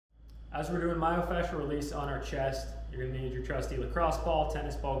As we're doing myofascial release on our chest, you're gonna need your trusty lacrosse ball,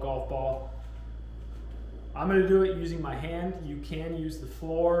 tennis ball, golf ball. I'm gonna do it using my hand. You can use the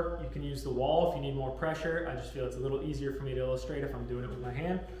floor, you can use the wall if you need more pressure. I just feel it's a little easier for me to illustrate if I'm doing it with my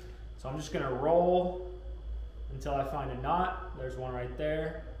hand. So I'm just gonna roll until I find a knot. There's one right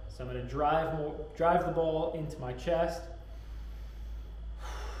there. So I'm gonna drive the ball into my chest.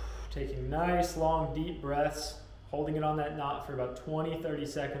 Taking nice, long, deep breaths, holding it on that knot for about 20-30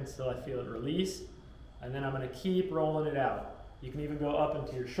 seconds till I feel it release. And then I'm gonna keep rolling it out. You can even go up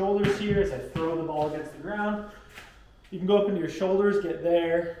into your shoulders here as I throw the ball against the ground. You can go up into your shoulders, get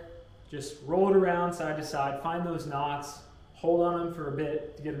there, just roll it around side to side, find those knots, hold on them for a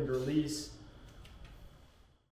bit to get them to release.